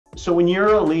So when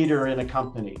you're a leader in a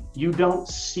company, you don't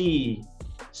see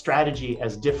strategy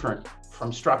as different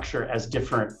from structure, as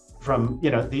different from,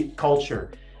 the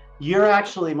culture. You're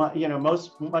actually,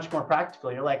 much more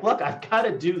practical. You're like, look, I've got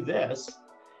to do this.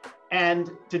 And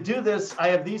to do this, I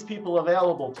have these people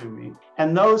available to me.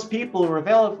 And those people who are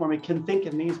available for me can think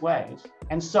in these ways.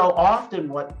 And so often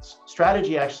what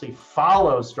strategy actually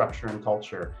follows structure and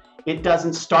culture. It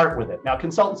doesn't start with it. Now,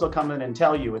 consultants will come in and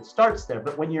tell you it starts there,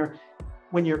 but when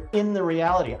you're in the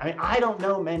reality, I don't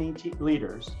know many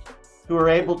leaders who are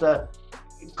able to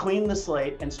clean the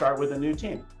slate and start with a new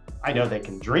team. I know they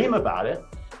can dream about it,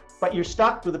 but you're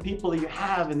stuck with the people that you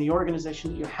have in the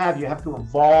organization that you have. You have to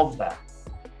evolve that.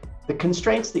 The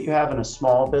constraints that you have in a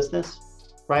small business,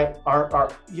 right,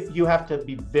 you have to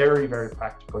be very, very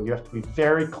practical. You have to be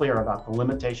very clear about the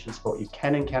limitations of what you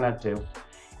can and cannot do.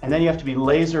 And then you have to be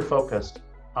laser focused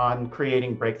on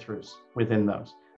creating breakthroughs within those.